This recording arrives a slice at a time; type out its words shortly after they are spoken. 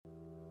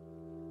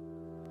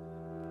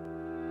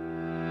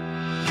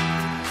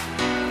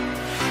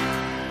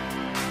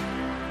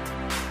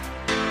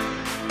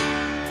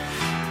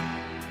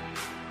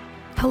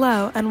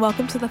Hello, and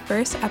welcome to the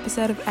first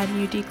episode of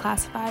NU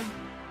Declassified.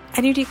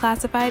 NU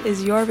Declassified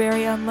is your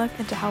very own look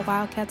into how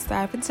Wildcats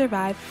thrive and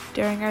survive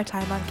during our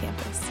time on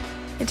campus.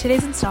 In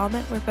today's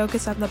installment, we're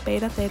focused on the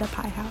Beta Theta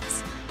Pi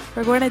house.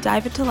 We're going to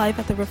dive into life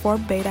at the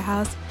reformed Beta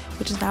house,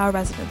 which is now a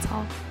residence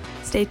hall.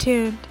 Stay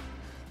tuned!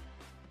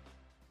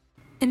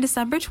 In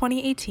December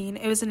 2018,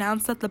 it was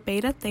announced that the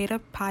Beta Theta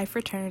Pi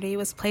fraternity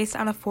was placed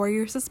on a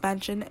 4-year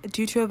suspension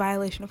due to a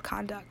violation of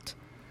conduct.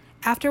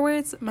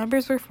 Afterwards,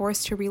 members were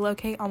forced to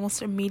relocate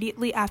almost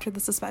immediately after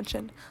the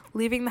suspension,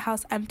 leaving the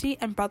house empty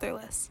and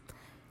brotherless.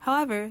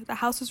 However, the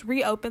house was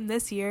reopened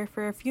this year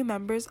for a few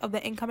members of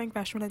the incoming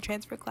freshman and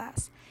transfer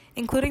class,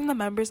 including the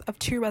members of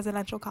 2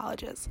 residential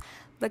colleges,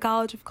 the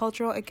College of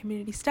Cultural and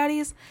Community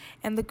Studies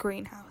and the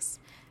Greenhouse.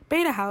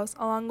 Beta House,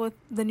 along with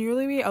the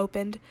newly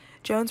reopened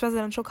Jones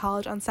Residential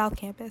College on South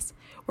Campus,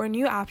 were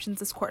new options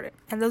this quarter,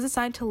 and those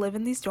assigned to live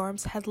in these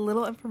dorms had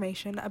little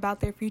information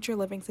about their future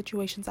living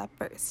situations at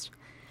first.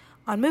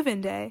 On move-in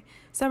day,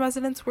 some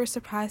residents were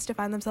surprised to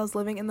find themselves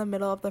living in the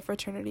middle of the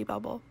fraternity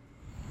bubble.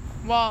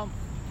 Well,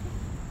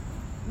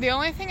 the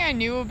only thing I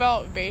knew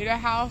about Beta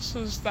House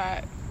was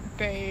that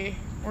they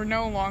were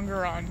no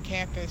longer on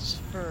campus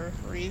for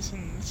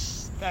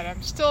reasons that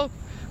I'm still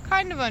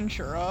kind of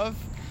unsure of.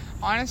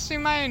 Honestly,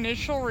 my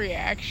initial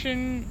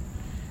reaction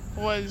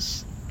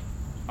was,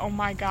 oh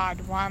my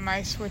god, why am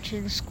I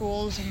switching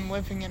schools and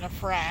living in a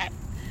frat?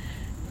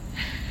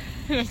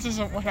 This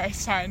isn't what I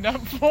signed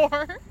up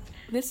for.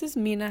 This is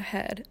Mina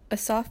Head, a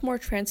sophomore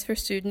transfer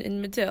student in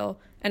Medill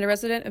and a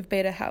resident of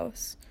Beta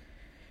House.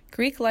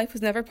 Greek life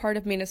was never part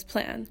of Mina's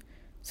plan,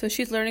 so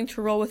she's learning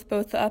to roll with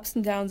both the ups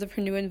and downs of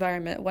her new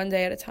environment, one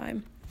day at a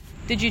time.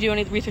 Did you do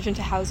any research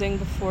into housing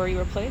before you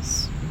were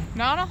placed?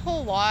 Not a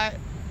whole lot.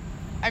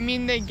 I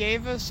mean, they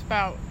gave us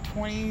about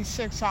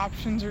 26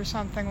 options or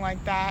something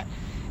like that,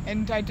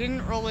 and I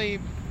didn't really,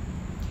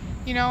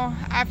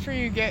 after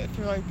you get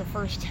through like the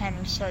first 10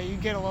 or so, you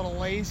get a little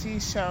lazy,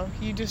 so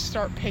you just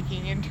start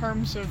picking in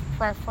terms of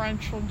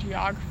preferential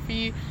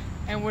geography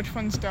and which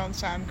ones don't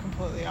sound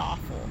completely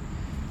awful.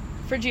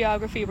 For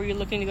geography, were you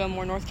looking to go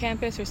more North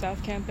Campus or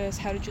South Campus?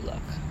 How did you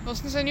look? Well,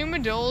 since I knew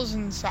Medill is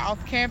in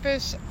South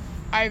Campus,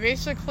 I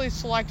basically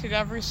selected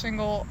every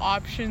single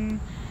option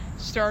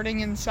starting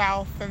in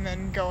South and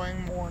then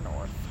going more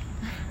North.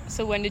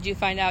 So when did you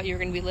find out you were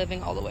going to be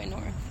living all the way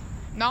north?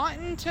 Not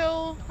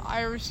until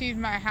I received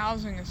my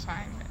housing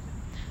assignment.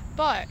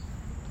 But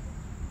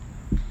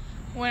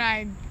when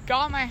I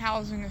got my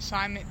housing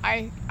assignment,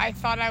 I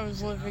thought I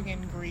was living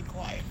in Greek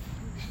life.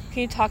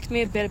 Can you talk to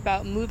me a bit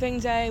about moving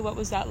day? What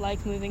was that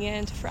like moving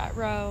into frat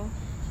row?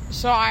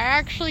 So I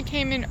actually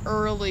came in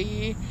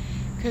early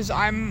because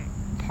I'm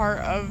part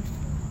of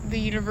the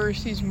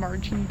university's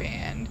marching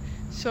band.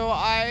 So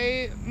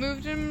I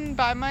moved in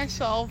by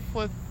myself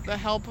with the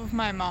help of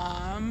my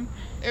mom.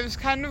 It was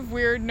kind of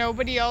weird.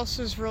 Nobody else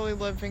was really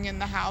living in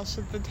the house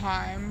at the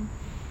time.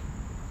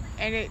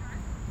 And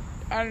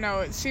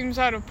it seems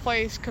out of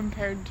place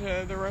compared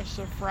to the rest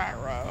of frat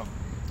row.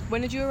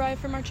 When did you arrive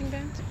for marching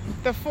band?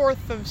 The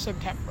 4th of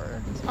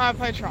September. I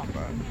play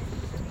trombone.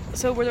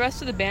 So were the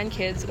rest of the band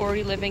kids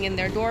already living in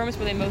their dorms?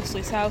 Were they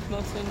mostly South,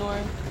 mostly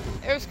North?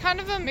 It was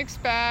kind of a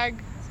mixed bag.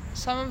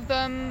 Some of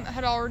them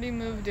had already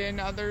moved in,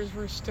 others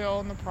were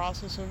still in the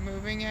process of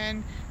moving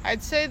in.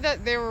 I'd say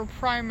that they were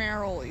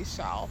primarily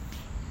South.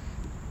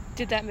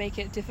 Did that make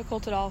it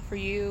difficult at all for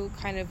you,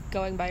 kind of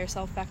going by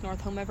yourself back north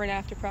home every night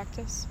after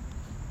practice?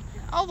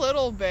 A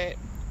little bit.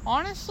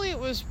 Honestly, it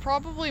was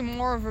probably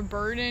more of a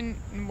burden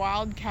in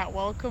Wildcat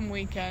Welcome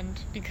Weekend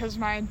because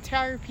my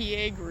entire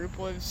PA group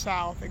lives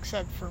South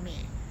except for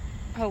me.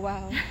 Oh,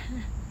 wow.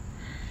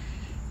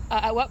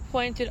 At what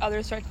point did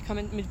others start to come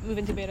and move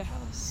into Beta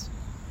House?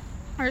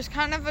 There's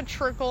kind of a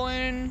trickle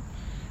in.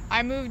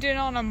 I moved in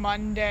on a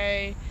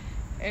Monday,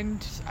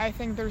 and I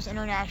think there's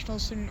International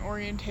Student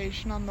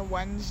Orientation on the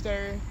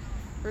Wednesday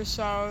or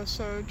so.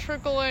 So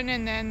trickle in,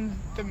 and then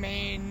the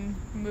main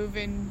move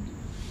in.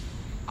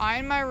 I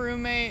and my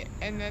roommate,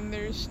 and then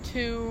there's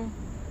two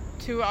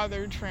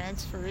other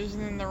transfers,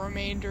 and then the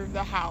remainder of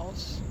the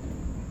house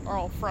are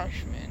all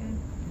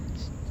freshmen.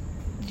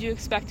 Did you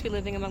expect to be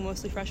living among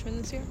mostly freshmen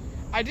this year?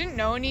 I didn't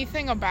know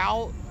anything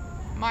about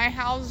my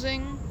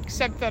housing,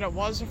 except that it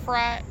was a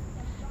frat,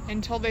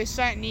 until they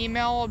sent an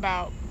email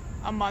about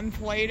a month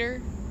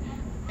later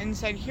and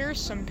said, here's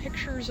some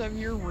pictures of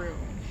your room.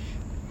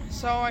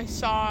 So I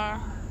saw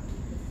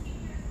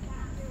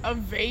a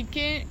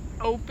vacant,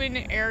 open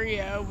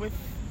area with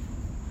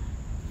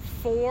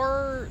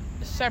 4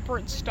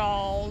 separate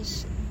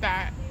stalls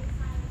that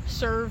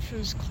served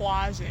as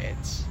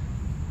closets,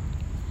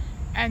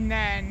 and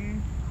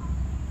then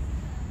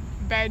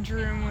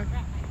bedroom with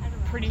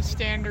pretty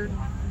standard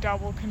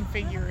double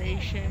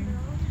configuration.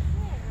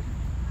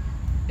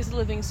 Is the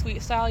living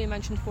suite style? You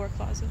mentioned 4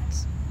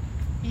 closets.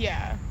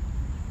 Yeah.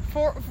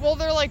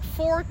 They're like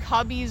 4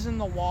 cubbies in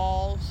the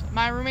walls.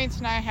 My roommates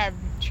and I have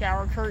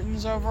shower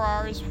curtains over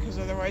ours because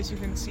otherwise you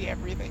can see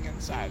everything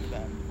inside of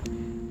them.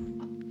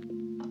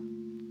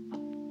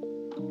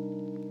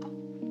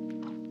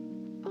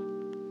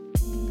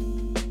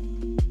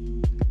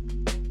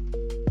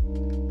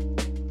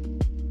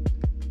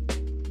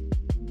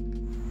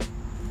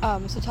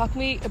 So talk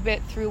me a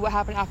bit through what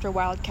happened after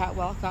Wildcat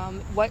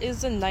Welcome. What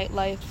is the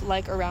nightlife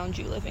like around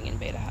you living in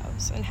Beta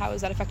House, and how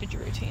has that affected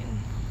your routine?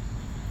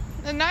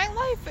 The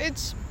nightlife,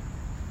 it's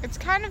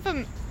kind of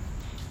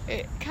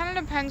it kind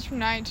of depends from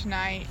night to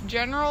night.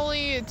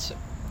 Generally,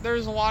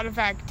 there's a lot of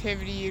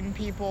activity and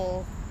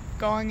people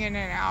going in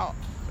and out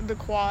the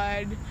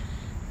quad.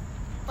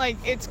 Like,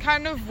 it's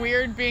kind of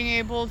weird being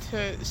able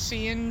to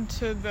see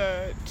into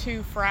the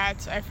two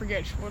frats, I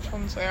forget which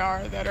ones they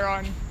are, that are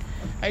on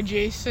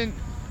adjacent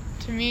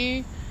to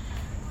me.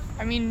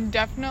 I mean,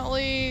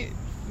 definitely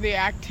the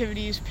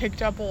activities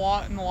picked up a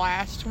lot in the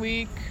last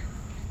week.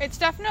 It's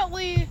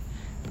definitely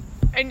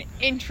an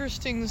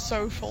interesting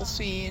social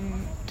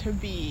scene to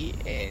be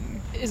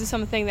in. Is it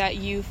something that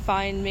you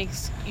find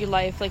makes your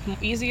life like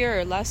easier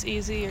or less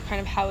easy, or kind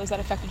of how has that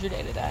affected your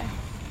day-to-day?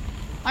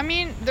 I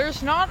mean,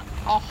 there's not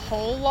a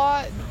whole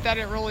lot that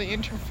it really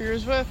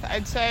interferes with.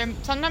 I'd say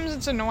sometimes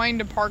it's annoying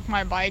to park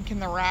my bike in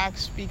the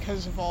racks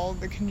because of all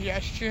the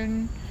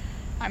congestion.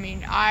 I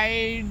mean,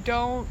 I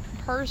don't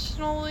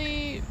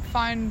personally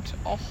find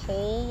a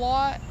whole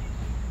lot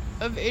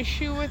of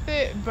issue with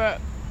it, but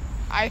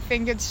I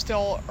think it's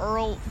still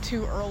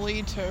too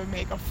early to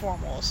make a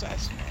formal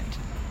assessment.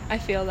 I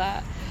feel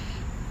that.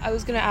 I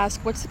was going to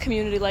ask, what's the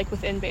community like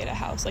within Beta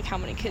House? Like, how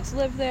many kids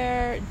live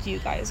there? Do you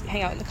guys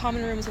hang out in the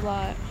common rooms a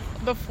lot?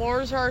 The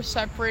floors are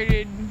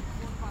separated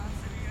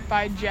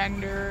by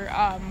gender,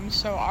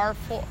 so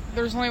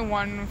there's only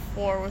one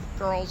floor with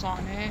girls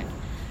on it.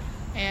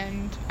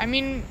 And, I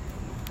mean,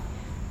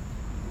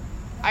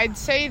 I'd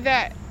say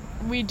that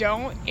we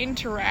don't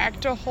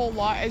interact a whole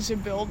lot as a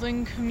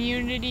building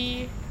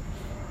community,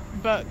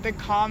 but the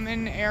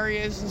common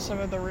areas in some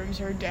of the rooms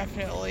are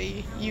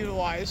definitely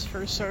utilized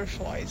for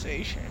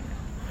socialization.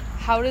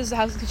 How does the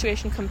housing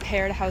situation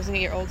compare to housing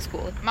at your old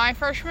school? My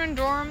freshman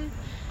dorm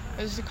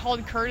was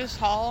called Curtis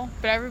Hall,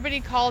 but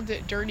everybody called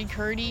it Dirty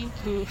Curdy.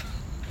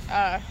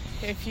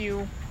 If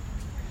you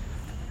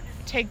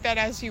take that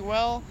as you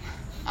will.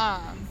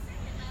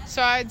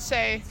 So I'd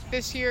say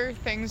this year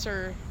things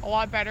are a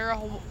lot better.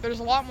 There's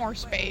a lot more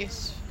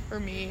space for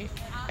me.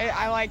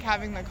 I like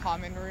having the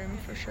common room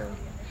for sure.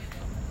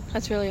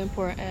 That's really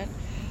important.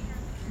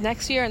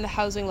 Next year in the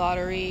housing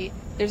lottery,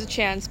 there's a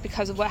chance,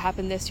 because of what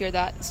happened this year,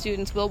 that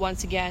students will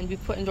once again be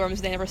put in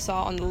dorms they never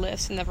saw on the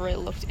list and never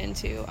really looked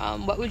into.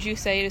 What would you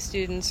say to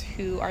students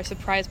who are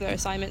surprised by their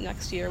assignment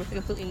next year with a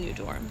completely new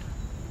dorm?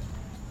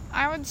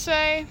 I would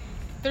say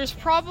there's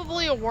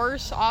probably a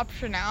worse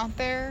option out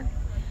there.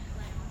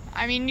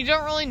 I mean, you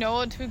don't really know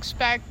what to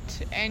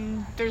expect,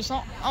 and there's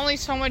only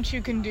so much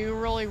you can do,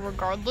 really,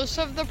 regardless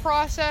of the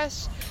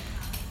process.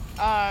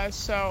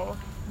 So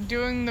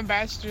doing the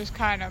best to just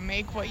kind of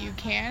make what you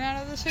can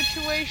out of the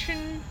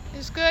situation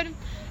is good.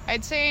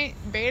 I'd say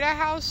Beta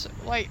House,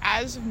 like,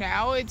 as of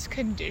now, its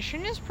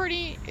condition is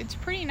pretty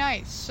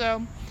nice.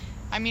 So,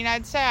 I mean,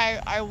 I'd say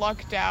I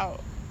lucked out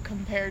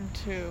compared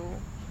to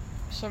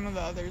some of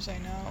the others I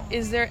know.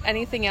 Is there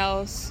anything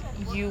else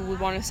you would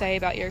want to say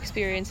about your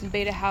experience in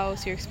Beta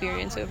House, your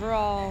experience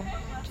overall?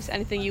 Just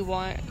anything you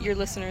want your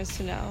listeners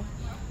to know?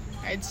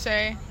 I'd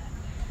say,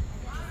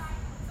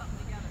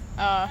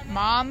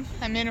 Mom,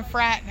 I'm in a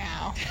frat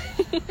now.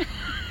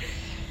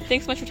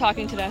 Thanks so much for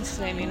talking to us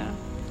today, Mina.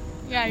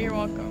 Yeah, you're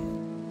welcome.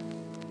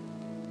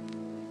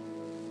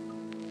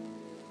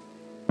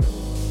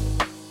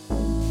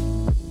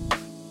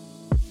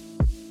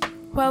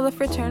 While the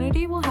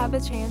fraternity will have a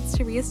chance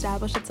to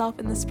reestablish itself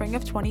in the spring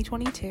of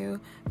 2022,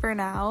 for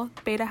now,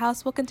 Beta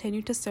House will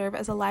continue to serve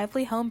as a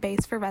lively home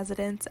base for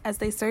residents as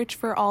they search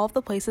for all of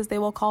the places they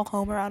will call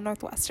home around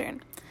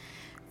Northwestern.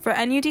 For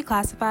NU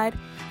Declassified,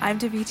 I'm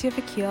Davitya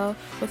Vakil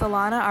with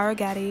Alana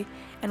Aragati,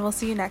 and we'll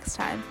see you next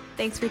time.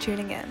 Thanks for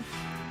tuning in.